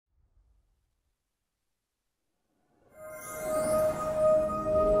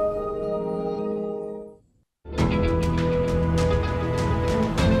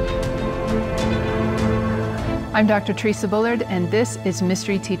I'm Dr. Theresa Bullard, and this is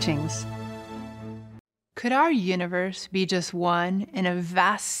Mystery Teachings. Could our universe be just one in a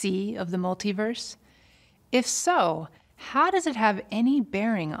vast sea of the multiverse? If so, how does it have any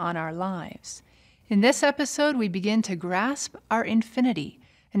bearing on our lives? In this episode, we begin to grasp our infinity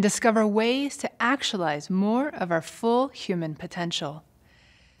and discover ways to actualize more of our full human potential.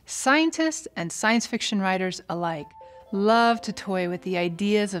 Scientists and science fiction writers alike love to toy with the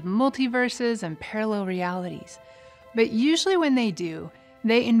ideas of multiverses and parallel realities, but usually when they do,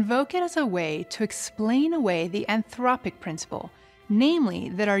 they invoke it as a way to explain away the anthropic principle, namely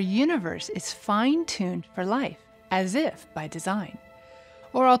that our universe is fine-tuned for life, as if by design.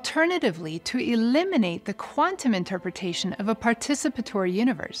 Or alternatively, to eliminate the quantum interpretation of a participatory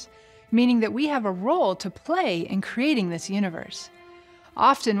universe, meaning that we have a role to play in creating this universe.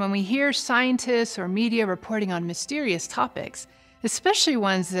 Often when we hear scientists or media reporting on mysterious topics, especially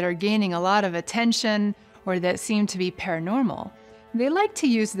ones that are gaining a lot of attention or that seem to be paranormal, they like to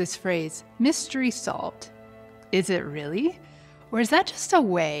use this phrase, mystery solved. Is it really? Or is that just a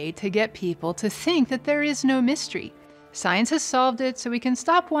way to get people to think that there is no mystery? Science has solved it so we can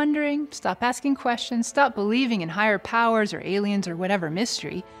stop wondering, stop asking questions, stop believing in higher powers or aliens or whatever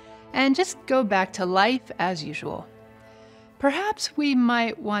mystery, and just go back to life as usual. Perhaps we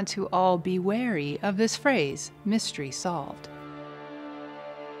might want to all be wary of this phrase, mystery solved.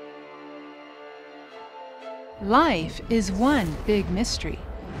 Life is one big mystery.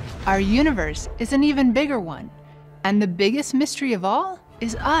 Our universe is an even bigger one. And the biggest mystery of all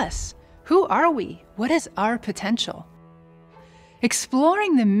is us. Who are we? What is our potential?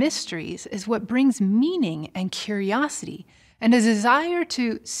 Exploring the mysteries is what brings meaning and curiosity and a desire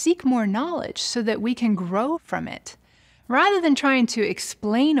to seek more knowledge so that we can grow from it. Rather than trying to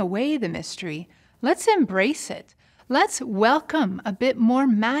explain away the mystery, let's embrace it. Let's welcome a bit more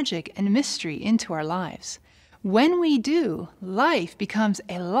magic and mystery into our lives. When we do, life becomes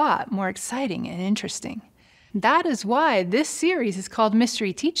a lot more exciting and interesting. That is why this series is called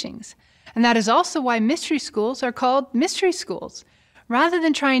Mystery Teachings. And that is also why mystery schools are called mystery schools. Rather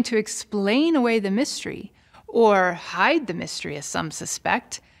than trying to explain away the mystery, or hide the mystery as some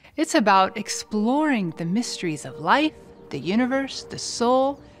suspect, it's about exploring the mysteries of life, the universe, the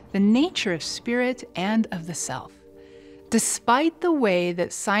soul, the nature of spirit, and of the self. Despite the way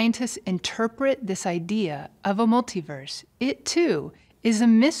that scientists interpret this idea of a multiverse, it too is a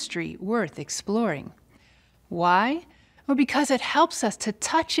mystery worth exploring. Why? Well, because it helps us to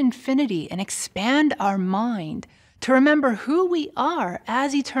touch infinity and expand our mind, to remember who we are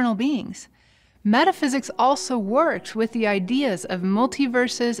as eternal beings. Metaphysics also works with the ideas of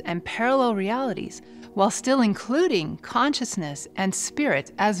multiverses and parallel realities, while still including consciousness and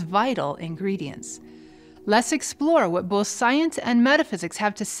spirit as vital ingredients. Let's explore what both science and metaphysics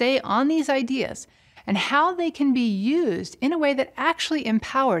have to say on these ideas and how they can be used in a way that actually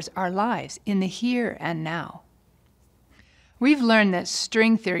empowers our lives in the here and now. We've learned that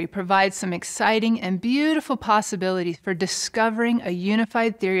string theory provides some exciting and beautiful possibilities for discovering a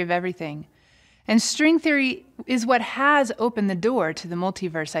unified theory of everything. And string theory is what has opened the door to the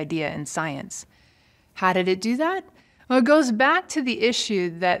multiverse idea in science. How did it do that? Well, it goes back to the issue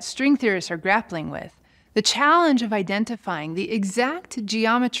that string theorists are grappling with, the challenge of identifying the exact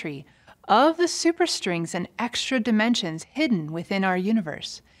geometry of the superstrings and extra dimensions hidden within our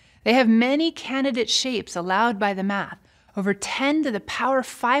universe. They have many candidate shapes allowed by the math, over 10 to the power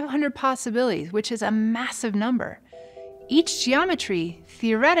 500 possibilities, which is a massive number. Each geometry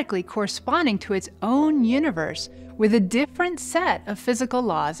theoretically corresponding to its own universe with a different set of physical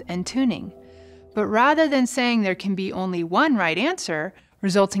laws and tuning. But rather than saying there can be only one right answer,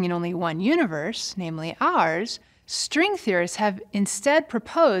 resulting in only one universe, namely ours, string theorists have instead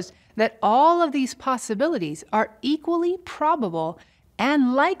proposed that all of these possibilities are equally probable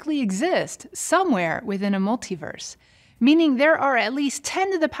and likely exist somewhere within a multiverse, meaning there are at least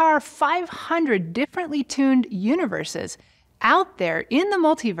 10 to the power 500 differently tuned universes out there in the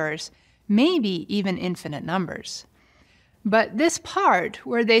multiverse, maybe even infinite numbers. But this part,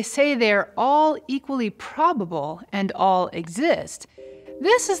 where they say they're all equally probable and all exist,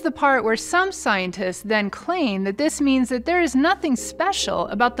 this is the part where some scientists then claim that this means that there is nothing special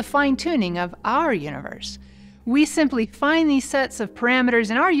about the fine-tuning of our universe. We simply find these sets of parameters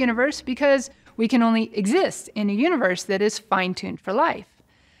in our universe because we can only exist in a universe that is fine-tuned for life.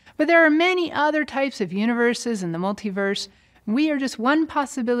 But there are many other types of universes in the multiverse. We are just one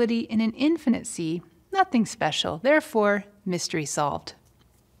possibility in an infinite sea, nothing special, therefore mystery solved.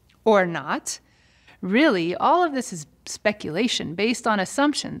 Or not. Really, all of this is speculation based on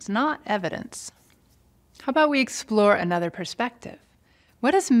assumptions, not evidence. How about we explore another perspective?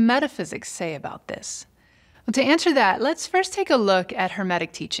 What does metaphysics say about this? Well, to answer that, let's first take a look at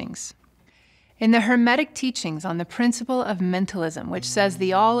Hermetic teachings. In the Hermetic teachings on the principle of mentalism, which says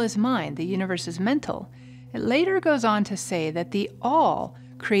the all is mind, the universe is mental, it later goes on to say that the all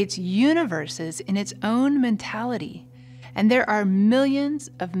creates universes in its own mentality. And there are millions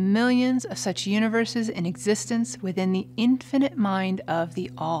of such universes in existence within the infinite mind of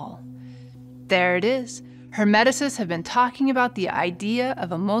the all. There it is. Hermeticists have been talking about the idea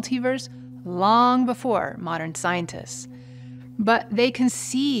of a multiverse long before modern scientists. But they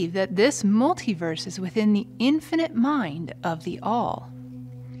conceive that this multiverse is within the infinite mind of the all.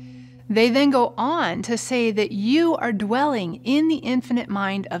 They then go on to say that you are dwelling in the infinite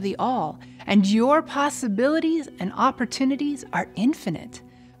mind of the all, and your possibilities and opportunities are infinite,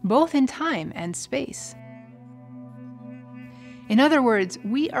 both in time and space. In other words,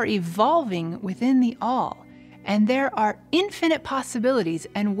 we are evolving within the all, and there are infinite possibilities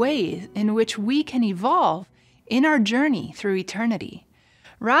and ways in which we can evolve in our journey through eternity.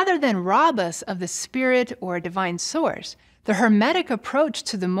 Rather than rob us of the spirit or a divine source, the Hermetic approach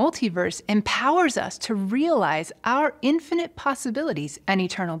to the multiverse empowers us to realize our infinite possibilities and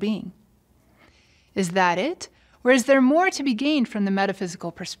eternal being. Is that it? Or is there more to be gained from the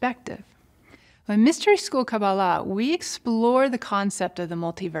metaphysical perspective? In Mystery School Kabbalah, we explore the concept of the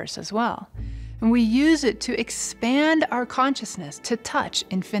multiverse as well, and we use it to expand our consciousness to touch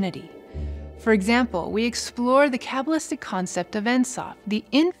infinity. For example, we explore the Kabbalistic concept of Ein Sof, the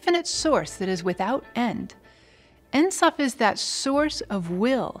infinite source that is without end. Ein Sof is that source of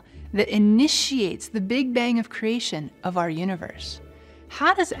will that initiates the Big Bang of creation of our universe.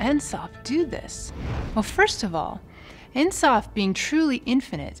 How does Ein Sof do this? Well, first of all, Ein Sof, being truly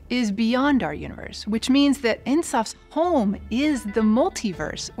infinite, is beyond our universe, which means that Ein Sof's home is the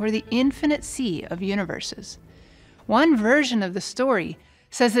multiverse, or the infinite sea of universes. One version of the story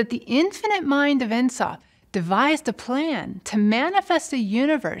says that the infinite mind of Ein Sof devised a plan to manifest a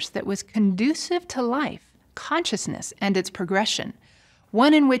universe that was conducive to life, consciousness, and its progression,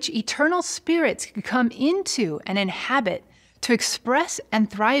 one in which eternal spirits could come into and inhabit to express and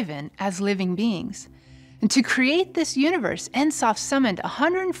thrive in as living beings. And to create this universe, Ein Sof summoned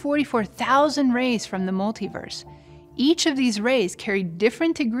 144,000 rays from the multiverse. Each of these rays carried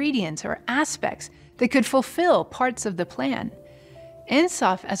different ingredients or aspects that could fulfill parts of the plan. Ein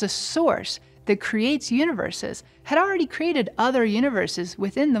Sof, as a source that creates universes, had already created other universes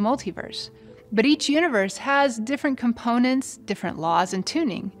within the multiverse. But each universe has different components, different laws, and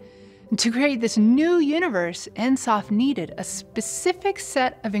tuning. And to create this new universe, Ein Sof needed a specific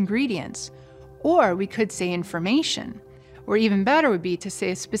set of ingredients, or we could say information, or even better would be to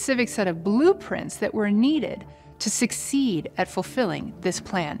say a specific set of blueprints that were needed to succeed at fulfilling this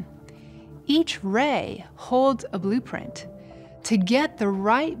plan. Each ray holds a blueprint. To get the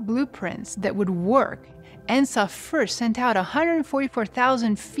right blueprints that would work, Ein Sof first sent out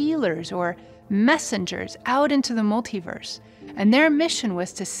 144,000 feelers or messengers out into the multiverse, and their mission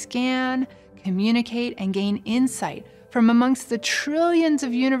was to scan, communicate, and gain insight from amongst the trillions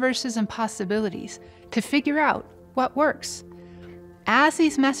of universes and possibilities to figure out what works. As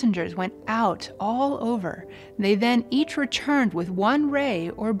these messengers went out all over, they then each returned with one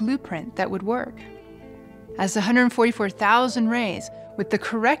ray or blueprint that would work. As the 144,000 rays with the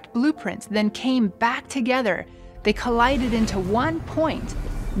correct blueprints then came back together, they collided into one point.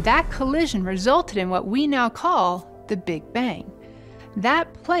 That collision resulted in what we now call the Big Bang.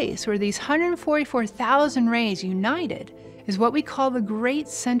 That place where these 144,000 rays united is what we call the Great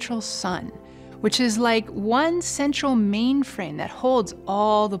Central Sun, which is like one central mainframe that holds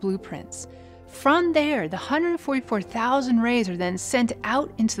all the blueprints. From there, the 144,000 rays are then sent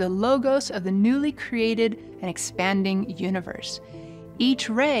out into the logos of the newly created and expanding universe. Each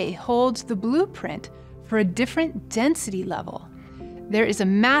ray holds the blueprint for a different density level. There is a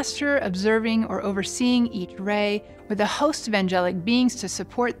master observing or overseeing each ray with a host of angelic beings to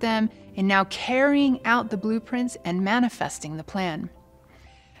support them in now carrying out the blueprints and manifesting the plan.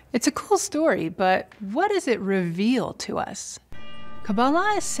 It's a cool story, but what does it reveal to us?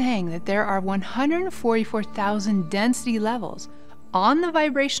 Kabbalah is saying that there are 144,000 density levels on the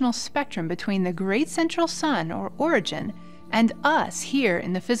vibrational spectrum between the Great Central Sun, or origin, and us here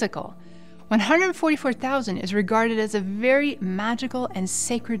in the physical. 144,000 is regarded as a very magical and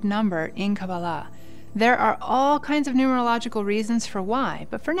sacred number in Kabbalah. There are all kinds of numerological reasons for why,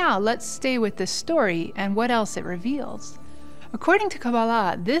 but for now, let's stay with this story and what else it reveals. According to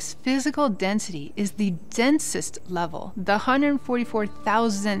Kabbalah, this physical density is the densest level, the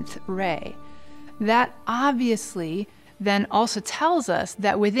 144,000th ray. That obviously then also tells us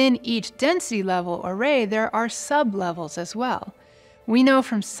that within each density level or ray, there are sub-levels as well. We know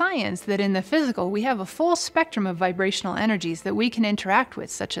from science that in the physical, we have a full spectrum of vibrational energies that we can interact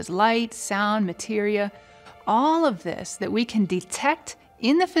with, such as light, sound, materia. All of this that we can detect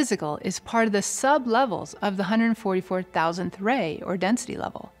in the physical is part of the sub-levels of the 144,000th ray or density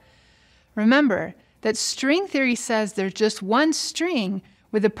level. Remember that string theory says there's just one string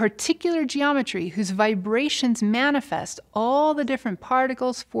with a particular geometry whose vibrations manifest all the different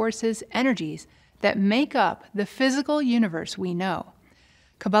particles, forces, energies that make up the physical universe we know.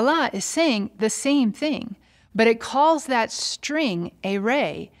 Kabbalah is saying the same thing, but it calls that string a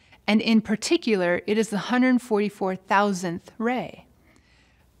ray, and in particular, it is the 144,000th ray.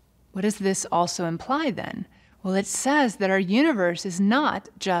 What does this also imply then? Well, it says that our universe is not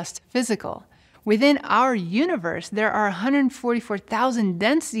just physical. Within our universe, there are 144,000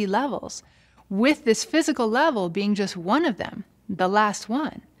 density levels, with this physical level being just one of them, the last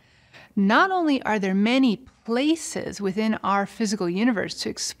one. Not only are there many places within our physical universe to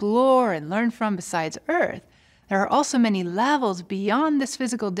explore and learn from besides Earth, there are also many levels beyond this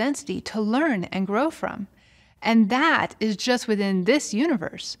physical density to learn and grow from. And that is just within this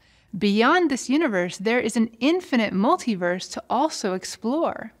universe. Beyond this universe, there is an infinite multiverse to also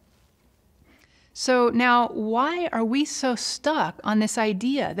explore. So now, why are we so stuck on this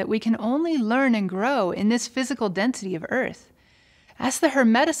idea that we can only learn and grow in this physical density of Earth? As the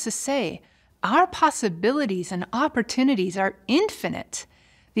Hermeticists say, our possibilities and opportunities are infinite.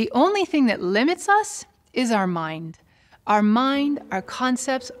 The only thing that limits us is our mind. Our mind, our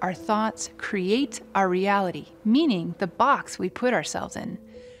concepts, our thoughts create our reality, meaning the box we put ourselves in.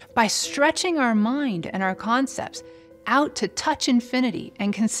 By stretching our mind and our concepts out to touch infinity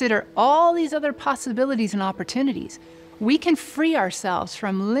and consider all these other possibilities and opportunities, we can free ourselves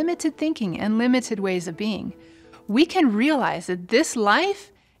from limited thinking and limited ways of being. We can realize that this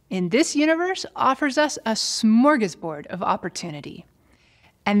life in this universe offers us a smorgasbord of opportunity.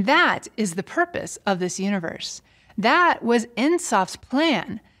 And that is the purpose of this universe. That was Ein Sof's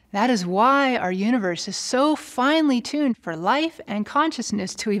plan. That is why our universe is so finely tuned for life and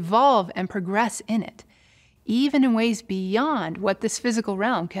consciousness to evolve and progress in it, even in ways beyond what this physical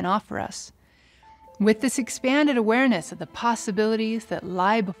realm can offer us. With this expanded awareness of the possibilities that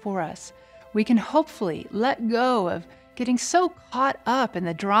lie before us, we can hopefully let go of getting so caught up in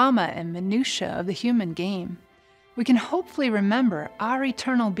the drama and minutiae of the human game. We can hopefully remember our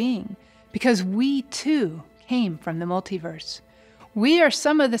eternal being, because we too came from the multiverse. We are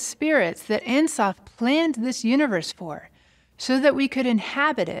some of the spirits that Ein Sof planned this universe for, so that we could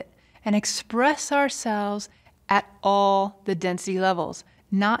inhabit it and express ourselves at all the density levels,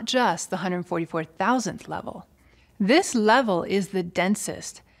 not just the 144,000th level. This level is the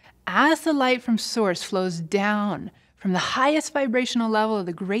densest. As the light from Source flows down from the highest vibrational level of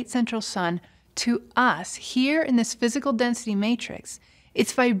the great central sun to us here in this physical density matrix,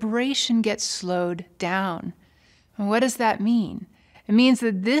 its vibration gets slowed down. And what does that mean? It means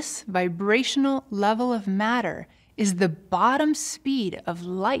that this vibrational level of matter is the bottom speed of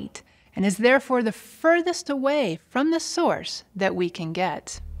light and is therefore the furthest away from the source that we can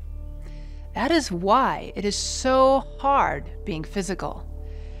get. That is why it is so hard being physical.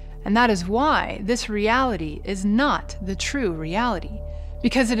 And that is why this reality is not the true reality,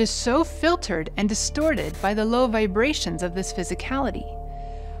 because it is so filtered and distorted by the low vibrations of this physicality.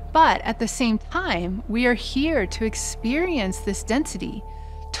 But at the same time, we are here to experience this density,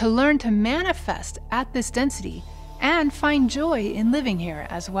 to learn to manifest at this density, and find joy in living here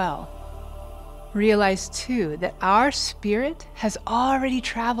as well. Realize too that our spirit has already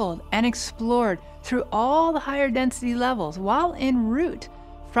traveled and explored through all the higher density levels while en route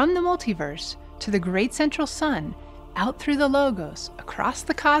from the multiverse to the great central sun, out through the logos, across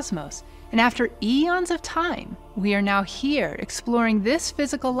the cosmos, and after eons of time, we are now here exploring this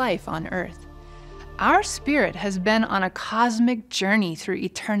physical life on Earth. Our spirit has been on a cosmic journey through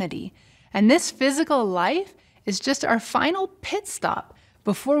eternity, and this physical life is just our final pit stop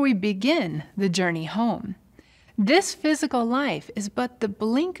before we begin the journey home. This physical life is but the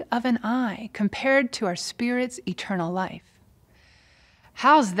blink of an eye compared to our spirit's eternal life.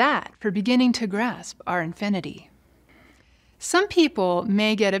 How's that for beginning to grasp our infinity? Some people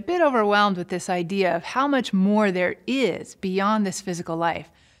may get a bit overwhelmed with this idea of how much more there is beyond this physical life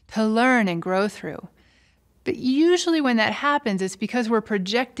to learn and grow through. But usually when that happens, it's because we're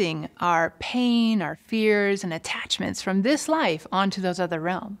projecting our pain, our fears, and attachments from this life onto those other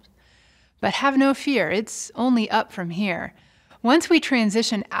realms. But have no fear, it's only up from here. Once we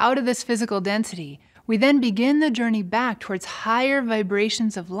transition out of this physical density, we then begin the journey back towards higher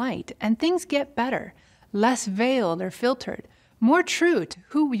vibrations of light, and things get better, less veiled or filtered, more true to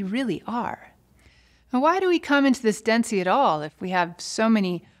who we really are. Now, why do we come into this density at all if we have so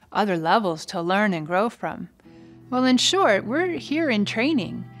many other levels to learn and grow from? Well, in short, we're here in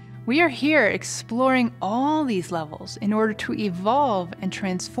training. We are here exploring all these levels in order to evolve and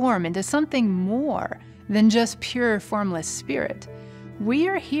transform into something more than just pure formless spirit. We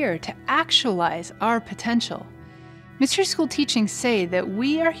are here to actualize our potential. Mystery school teachings say that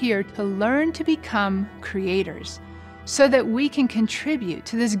we are here to learn to become creators so that we can contribute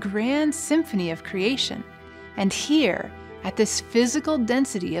to this grand symphony of creation. And here, at this physical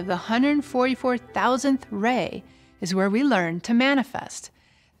density of the 144,000th ray, is where we learn to manifest.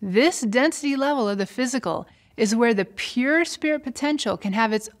 This density level of the physical is where the pure spirit potential can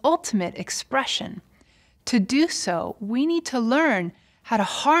have its ultimate expression. To do so, we need to learn how to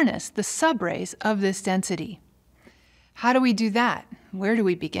harness the subrays of this density. How do we do that? Where do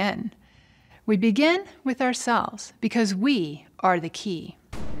we begin? We begin with ourselves because we are the key.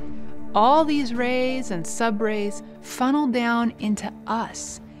 All these rays and subrays funnel down into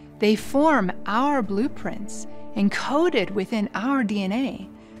us. They form our blueprints, encoded within our DNA.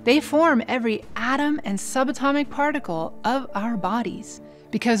 They form every atom and subatomic particle of our bodies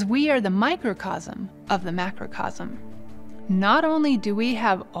because we are the microcosm of the macrocosm. Not only do we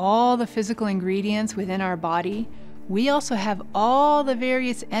have all the physical ingredients within our body, we also have all the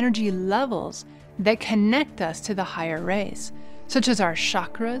various energy levels that connect us to the higher rays, such as our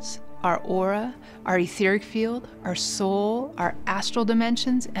chakras, our aura, our etheric field, our soul, our astral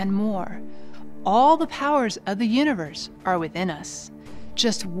dimensions, and more. All the powers of the universe are within us,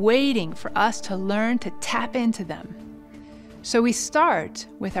 just waiting for us to learn to tap into them. So we start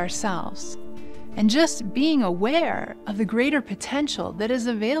with ourselves and just being aware of the greater potential that is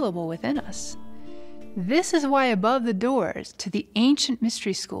available within us. This is why above the doors to the ancient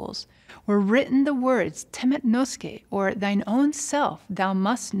mystery schools were written the words Temet Noske, or thine own self thou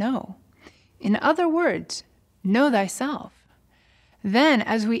must know. In other words, know thyself. Then,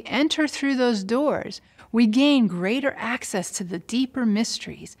 as we enter through those doors, we gain greater access to the deeper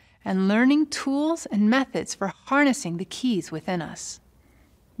mysteries and learning tools and methods for harnessing the keys within us.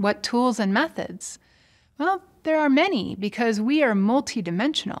 What tools and methods? Well, there are many because we are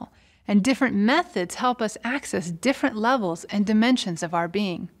multidimensional, and different methods help us access different levels and dimensions of our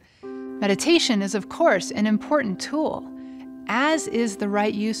being. Meditation is, of course, an important tool, as is the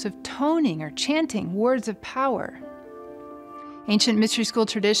right use of toning or chanting words of power. Ancient mystery school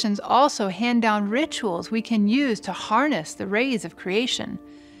traditions also hand down rituals we can use to harness the rays of creation,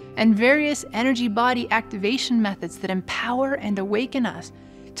 and various energy body activation methods that empower and awaken us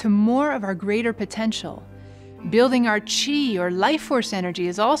to more of our greater potential. Building our chi or life force energy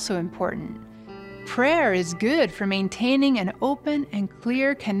is also important. Prayer is good for maintaining an open and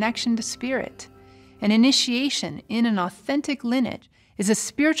clear connection to spirit. An initiation in an authentic lineage is a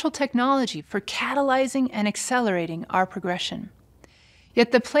spiritual technology for catalyzing and accelerating our progression.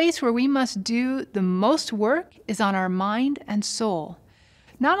 Yet the place where we must do the most work is on our mind and soul,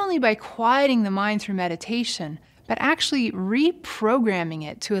 not only by quieting the mind through meditation, but actually reprogramming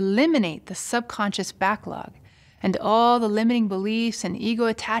it to eliminate the subconscious backlog and all the limiting beliefs and ego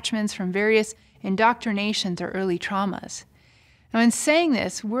attachments from various indoctrinations or early traumas. Now, in saying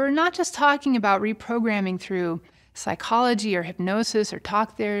this, we're not just talking about reprogramming through psychology or hypnosis or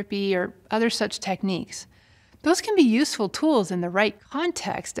talk therapy or other such techniques. Those can be useful tools in the right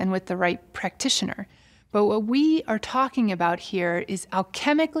context and with the right practitioner. But what we are talking about here is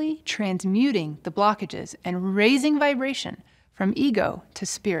alchemically transmuting the blockages and raising vibration from ego to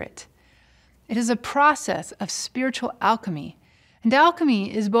spirit. It is a process of spiritual alchemy, and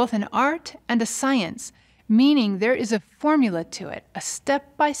alchemy is both an art and a science, meaning there is a formula to it, a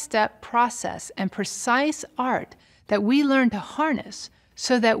step-by-step process and precise art that we learn to harness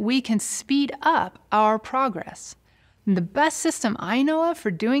so that we can speed up our progress. And the best system I know of for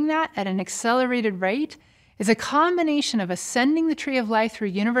doing that at an accelerated rate is a combination of ascending the tree of life through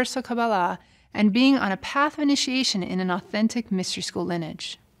universal Kabbalah and being on a path of initiation in an authentic mystery school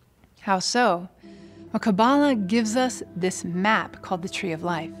lineage. How so? Well, Kabbalah gives us this map called the Tree of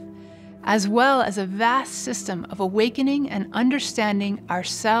Life, as well as a vast system of awakening and understanding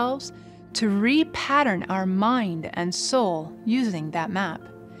ourselves to repattern our mind and soul using that map.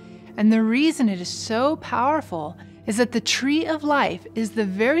 And the reason it is so powerful is that the Tree of Life is the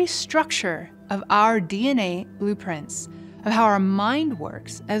very structure of our DNA blueprints, of how our mind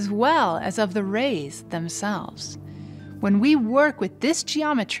works, as well as of the rays themselves. When we work with this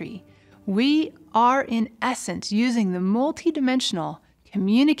geometry, we are in essence using the multidimensional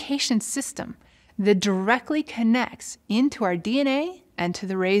communication system that directly connects into our DNA and to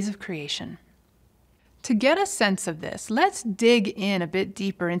the rays of creation. To get a sense of this, let's dig in a bit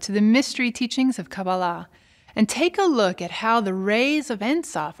deeper into the mystery teachings of Kabbalah and take a look at how the rays of Ein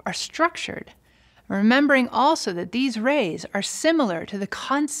Sof are structured, remembering also that these rays are similar to the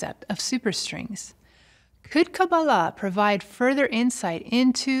concept of superstrings. Could Kabbalah provide further insight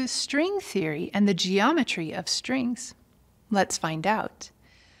into string theory and the geometry of strings? Let's find out.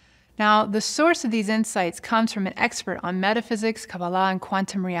 Now, the source of these insights comes from an expert on metaphysics, Kabbalah, and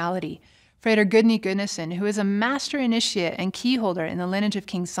quantum reality, Frater Gudny Gunnarsson, who is a master initiate and keyholder in the lineage of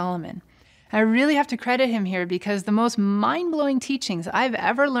King Solomon. I really have to credit him here because the most mind-blowing teachings I've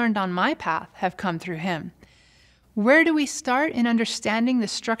ever learned on my path have come through him. Where do we start in understanding the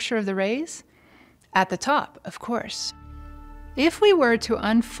structure of the rays? At the top, of course. If we were to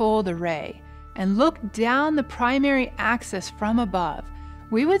unfold a ray and look down the primary axis from above,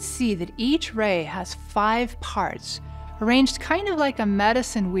 we would see that each ray has 5 parts, arranged kind of like a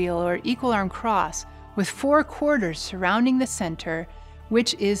medicine wheel or equal arm cross, with 4 quarters surrounding the center,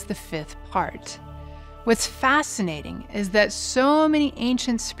 which is the 5th part. What's fascinating is that so many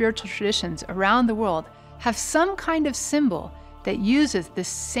ancient spiritual traditions around the world have some kind of symbol that uses the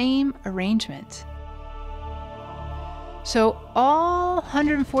same arrangement. So all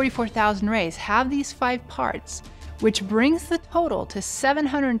 144,000 rays have these 5 parts, which brings the total to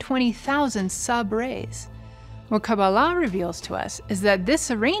 720,000 sub-rays. What Kabbalah reveals to us is that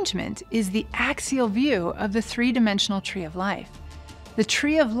this arrangement is the axial view of the 3-dimensional tree of life. The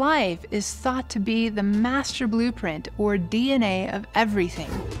tree of life is thought to be the master blueprint or DNA of everything,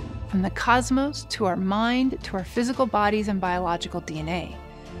 from the cosmos to our mind to our physical bodies and biological DNA.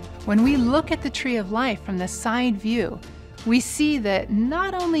 When we look at the tree of life from the side view, we see that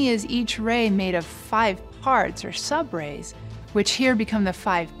not only is each ray made of 5 parts or sub-rays, which here become the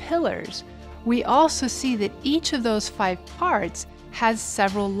 5 pillars, we also see that each of those 5 parts has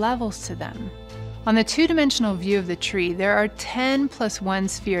several levels to them. On the 2-dimensional view of the tree, there are 10 plus 1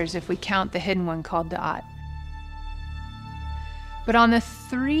 spheres if we count the hidden one called Da'at. But on the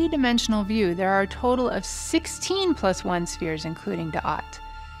 3-dimensional view, there are a total of 16 plus 1 spheres, including Da'at.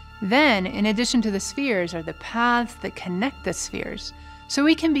 Then, in addition to the spheres, are the paths that connect the spheres. So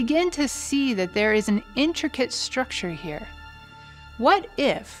we can begin to see that there is an intricate structure here. What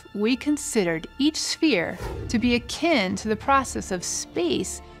if we considered each sphere to be akin to the process of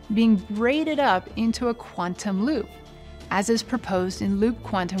space being braided up into a quantum loop, as is proposed in loop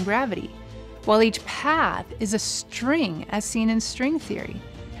quantum gravity, while each path is a string as seen in string theory,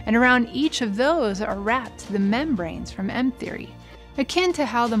 and around each of those are wrapped the membranes from M theory, akin to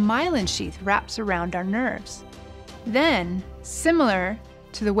how the myelin sheath wraps around our nerves. Then, similar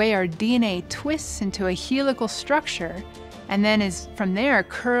to the way our DNA twists into a helical structure and then is from there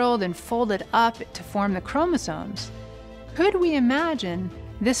curled and folded up to form the chromosomes, could we imagine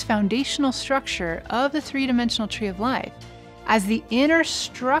this foundational structure of the 3-dimensional tree of life as the inner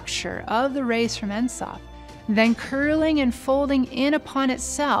structure of the rays from Ein Sof, then curling and folding in upon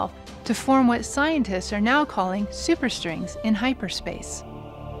itself to form what scientists are now calling superstrings in hyperspace?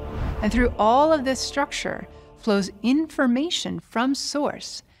 And through all of this structure flows information from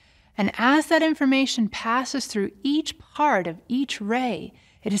source. And as that information passes through each part of each ray,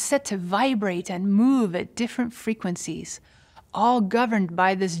 it is set to vibrate and move at different frequencies, all governed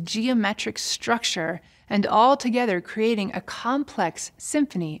by this geometric structure and all together creating a complex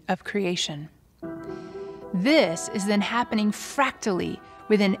symphony of creation. This is then happening fractally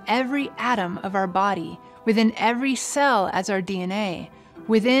within every atom of our body, within every cell as our DNA,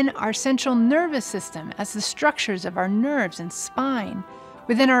 within our central nervous system as the structures of our nerves and spine,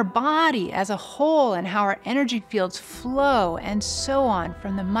 within our body as a whole and how our energy fields flow, and so on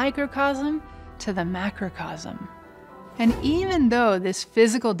from the microcosm to the macrocosm. And even though this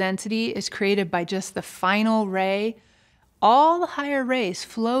physical density is created by just the final ray, all the higher rays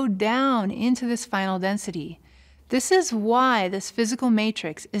flow down into this final density. This is why this physical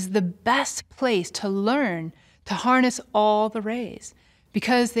matrix is the best place to learn to harness all the rays,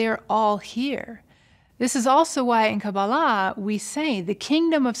 because they are all here. This is also why in Kabbalah we say the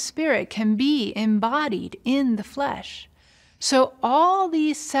kingdom of spirit can be embodied in the flesh. So all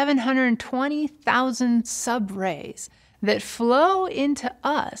these 720,000 sub-rays that flow into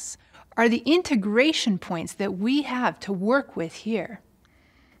us are the integration points that we have to work with here.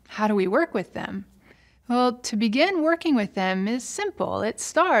 How do we work with them? Well, to begin working with them is simple. It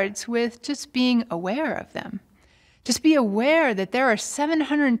starts with just being aware of them. Just be aware that there are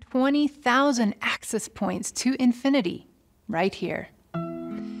 720,000 access points to infinity right here.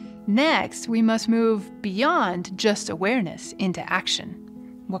 Next, we must move beyond just awareness into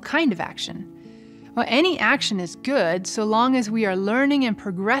action. What kind of action? Well, any action is good so long as we are learning and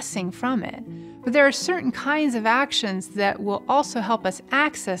progressing from it. But there are certain kinds of actions that will also help us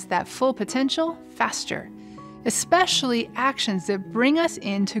access that full potential faster, especially actions that bring us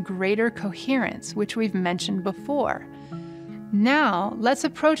into greater coherence, which we've mentioned before. Now, let's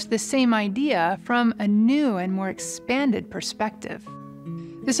approach the same idea from a new and more expanded perspective.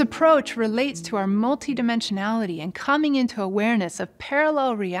 This approach relates to our multidimensionality and coming into awareness of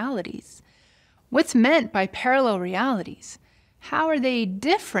parallel realities. What's meant by parallel realities? How are they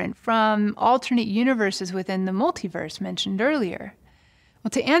different from alternate universes within the multiverse mentioned earlier?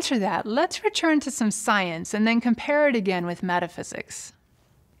 Well, to answer that, let's return to some science and then compare it again with metaphysics.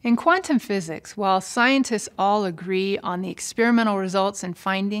 In quantum physics, while scientists all agree on the experimental results and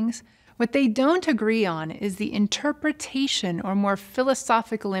findings, what they don't agree on is the interpretation or more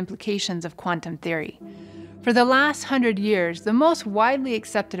philosophical implications of quantum theory. For the last 100 years, the most widely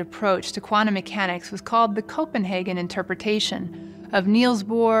accepted approach to quantum mechanics was called the Copenhagen interpretation of Niels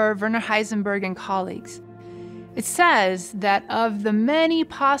Bohr, Werner Heisenberg, and colleagues. It says that of the many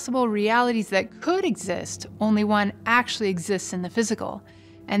possible realities that could exist, only one actually exists in the physical,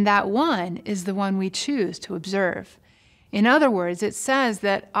 and that one is the one we choose to observe. In other words, it says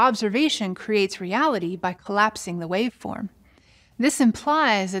that observation creates reality by collapsing the waveform. This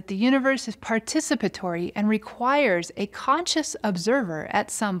implies that the universe is participatory and requires a conscious observer at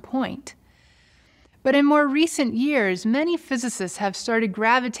some point. But in more recent years, many physicists have started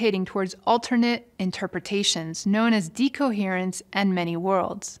gravitating towards alternate interpretations known as decoherence and many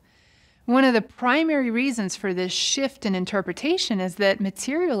worlds. One of the primary reasons for this shift in interpretation is that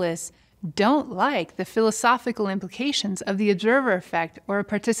materialists don't like the philosophical implications of the observer effect or a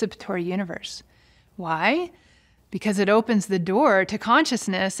participatory universe. Why? Because it opens the door to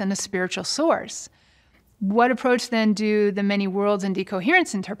consciousness and a spiritual source. What approach then do the many worlds and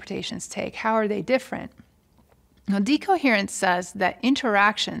decoherence interpretations take? How are they different? Now, decoherence says that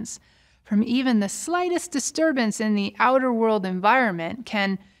interactions from even the slightest disturbance in the outer world environment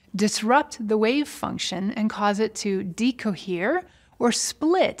can disrupt the wave function and cause it to decohere or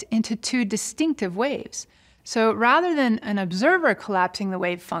split into two distinctive waves. So rather than an observer collapsing the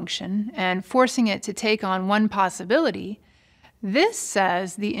wave function and forcing it to take on one possibility, this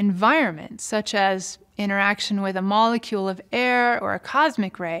says the environment, such as interaction with a molecule of air or a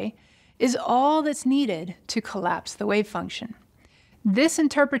cosmic ray, is all that's needed to collapse the wave function. This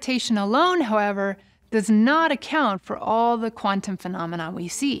interpretation alone, however, does not account for all the quantum phenomena we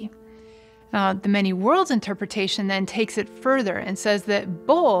see. The many worlds interpretation then takes it further and says that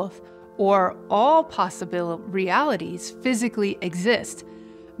both or all possible realities physically exist,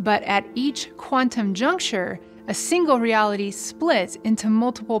 but at each quantum juncture, a single reality splits into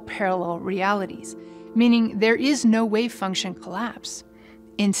multiple parallel realities, meaning there is no wave function collapse.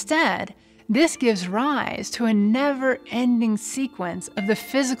 Instead, this gives rise to a never-ending sequence of the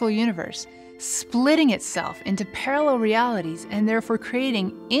physical universe, splitting itself into parallel realities and therefore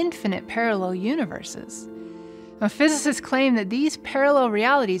creating infinite parallel universes. Now, physicists claim that these parallel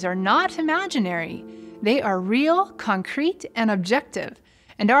realities are not imaginary. They are real, concrete, and objective.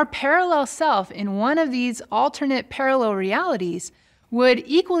 And our parallel self in one of these alternate parallel realities would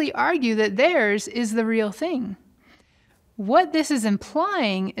equally argue that theirs is the real thing. What this is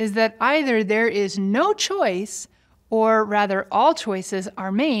implying is that either there is no choice, or rather all choices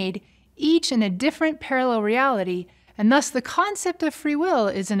are made, each in a different parallel reality, and thus the concept of free will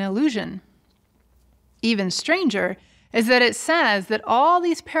is an illusion. Even stranger is that it says that all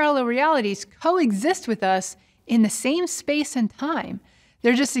these parallel realities coexist with us in the same space and time.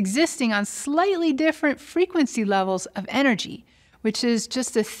 They're just existing on slightly different frequency levels of energy, which is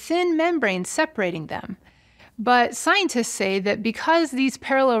just a thin membrane separating them. But scientists say that because these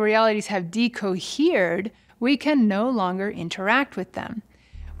parallel realities have decohered, we can no longer interact with them.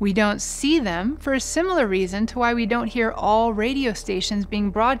 We don't see them for a similar reason to why we don't hear all radio stations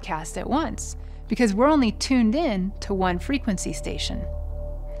being broadcast at once, because we're only tuned in to one frequency station.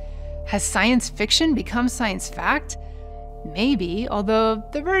 Has science fiction become science fact? Maybe, although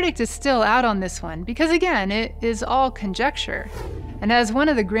the verdict is still out on this one, because again, it is all conjecture. And as one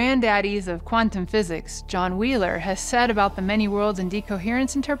of the granddaddies of quantum physics, John Wheeler, has said about the many worlds and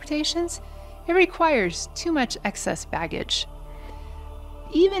decoherence interpretations, it requires too much excess baggage.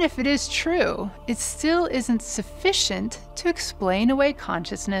 Even if it is true, it still isn't sufficient to explain away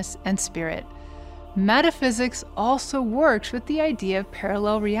consciousness and spirit. Metaphysics also works with the idea of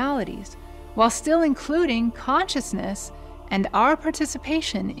parallel realities, while still including consciousness and our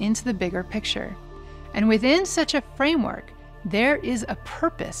participation into the bigger picture. And within such a framework, there is a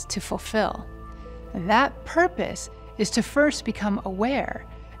purpose to fulfill. That purpose is to first become aware,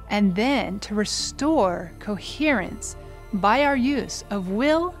 and then to restore coherence by our use of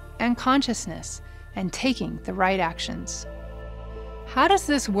will and consciousness, and taking the right actions. How does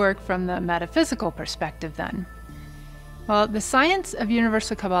this work from the metaphysical perspective then? Well, the science of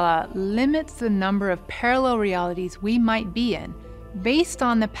universal Kabbalah limits the number of parallel realities we might be in based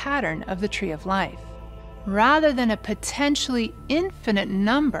on the pattern of the tree of life. Rather than a potentially infinite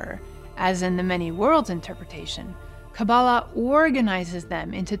number, as in the many worlds interpretation, Kabbalah organizes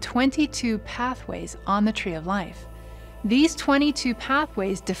them into 22 pathways on the tree of life. These 22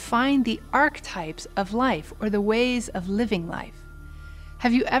 pathways define the archetypes of life, or the ways of living life.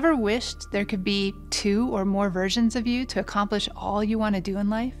 Have you ever wished there could be 2 or more versions of you to accomplish all you want to do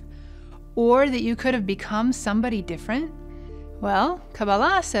in life? Or that you could have become somebody different? Well,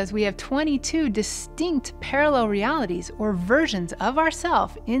 Kabbalah says we have 22 distinct parallel realities or versions of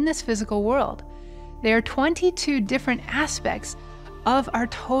ourselves in this physical world. They are 22 different aspects of our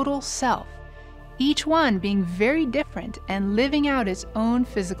total self, each one being very different and living out its own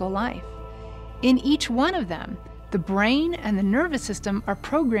physical life. In each one of them, the brain and the nervous system are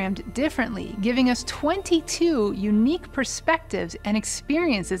programmed differently, giving us 22 unique perspectives and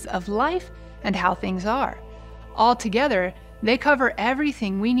experiences of life and how things are. Altogether, they cover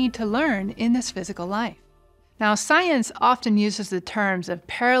everything we need to learn in this physical life. Now, science often uses the terms of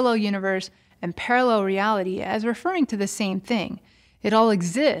parallel universe and parallel reality as referring to the same thing. It all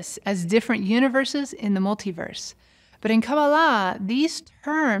exists as different universes in the multiverse. But in Kabbalah, these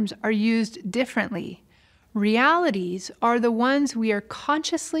terms are used differently. Realities are the ones we are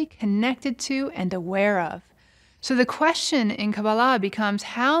consciously connected to and aware of. So the question in Kabbalah becomes,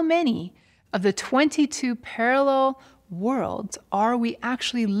 how many of the 22 parallel worlds are we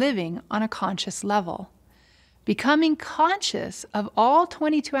actually living on a conscious level? Becoming conscious of all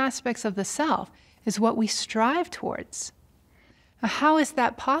 22 aspects of the self is what we strive towards. How is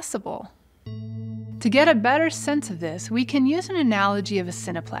that possible? To get a better sense of this, we can use an analogy of a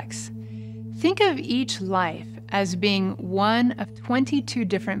cineplex. Think of each life as being one of 22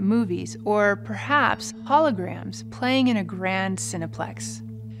 different movies, or perhaps holograms playing in a grand cineplex.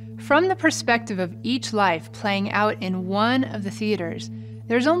 From the perspective of each life playing out in one of the theaters,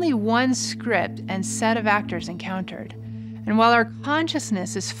 there's only one script and set of actors encountered. And while our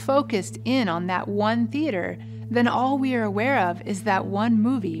consciousness is focused in on that one theater, then all we are aware of is that one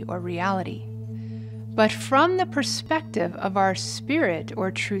movie or reality. But from the perspective of our spirit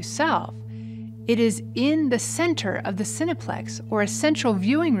or true self, it is in the center of the cineplex, or a central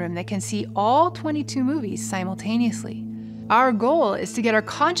viewing room that can see all 22 movies simultaneously. Our goal is to get our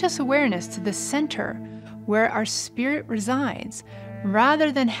conscious awareness to the center where our spirit resides,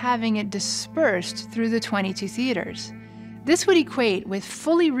 rather than having it dispersed through the 22 theaters. This would equate with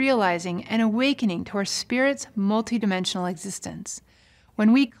fully realizing and awakening to our spirit's multidimensional existence.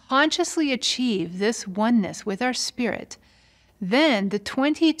 When we consciously achieve this oneness with our spirit, then the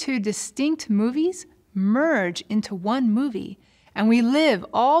 22 distinct movies merge into one movie, and we live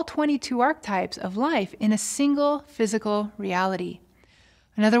all 22 archetypes of life in a single physical reality.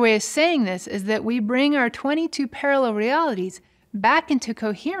 Another way of saying this is that we bring our 22 parallel realities back into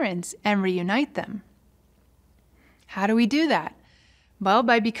coherence and reunite them. How do we do that? Well,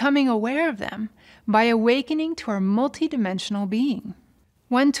 by becoming aware of them, by awakening to our multidimensional being.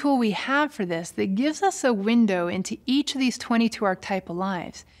 One tool we have for this that gives us a window into each of these 22 archetypal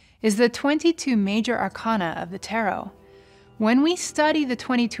lives is the 22 major arcana of the tarot. When we study the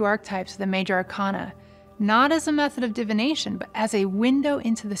 22 archetypes of the major arcana, not as a method of divination, but as a window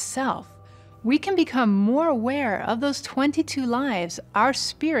into the self, we can become more aware of those 22 lives our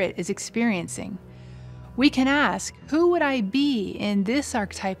spirit is experiencing. We can ask, who would I be in this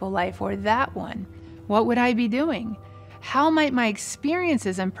archetypal life or that one? What would I be doing? How might my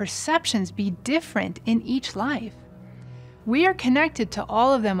experiences and perceptions be different in each life? We are connected to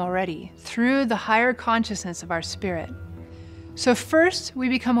all of them already through the higher consciousness of our spirit. So first, we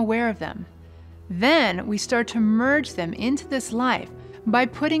become aware of them. Then we start to merge them into this life by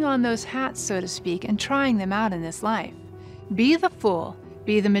putting on those hats, so to speak, and trying them out in this life. Be the fool,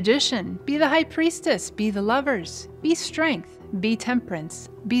 be the magician, be the high priestess, be the lovers, be strength, be temperance,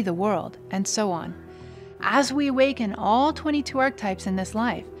 be the world, and so on. As we awaken all 22 archetypes in this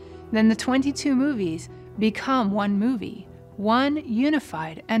life, then the 22 movies become one movie, one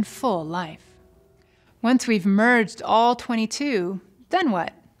unified and full life. Once we've merged all 22, then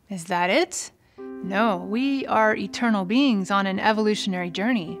what? Is that it? No, we are eternal beings on an evolutionary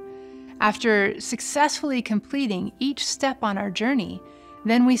journey. After successfully completing each step on our journey,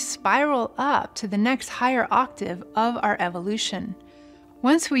 then we spiral up to the next higher octave of our evolution.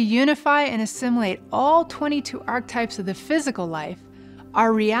 Once we unify and assimilate all 22 archetypes of the physical life,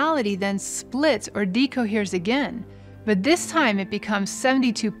 our reality then splits or decoheres again, But this time it becomes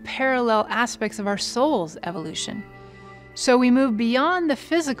 72 parallel aspects of our soul's evolution. So we move beyond the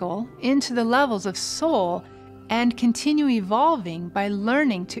physical into the levels of soul and continue evolving by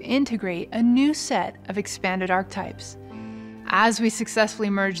learning to integrate a new set of expanded archetypes. As we successfully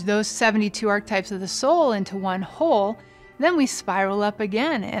merge those 72 archetypes of the soul into one whole, then we spiral up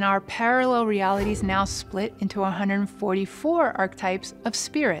again, and our parallel realities now split into 144 archetypes of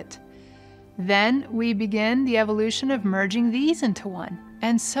spirit. Then we begin the evolution of merging these into one,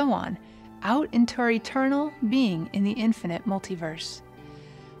 and so on, out into our eternal being in the infinite multiverse.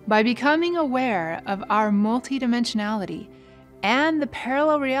 By becoming aware of our multidimensionality and the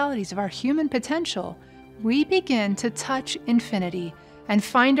parallel realities of our human potential, we begin to touch infinity and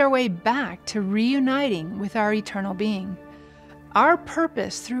find our way back to reuniting with our eternal being. Our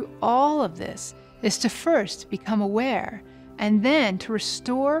purpose through all of this is to first become aware and then to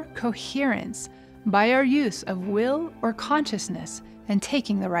restore coherence by our use of will or consciousness and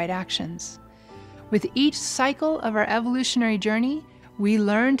taking the right actions. With each cycle of our evolutionary journey, we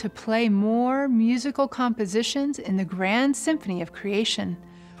learn to play more musical compositions in the grand symphony of creation.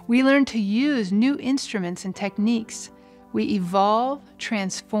 We learn to use new instruments and techniques. We evolve,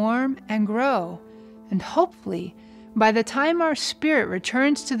 transform, and grow. And hopefully, by the time our spirit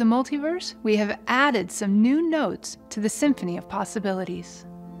returns to the multiverse, we have added some new notes to the symphony of possibilities.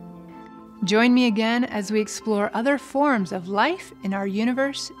 Join me again as we explore other forms of life in our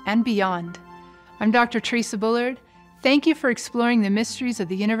universe and beyond. I'm Dr. Theresa Bullard. Thank you for exploring the mysteries of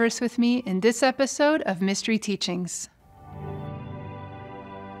the universe with me in this episode of Mystery Teachings.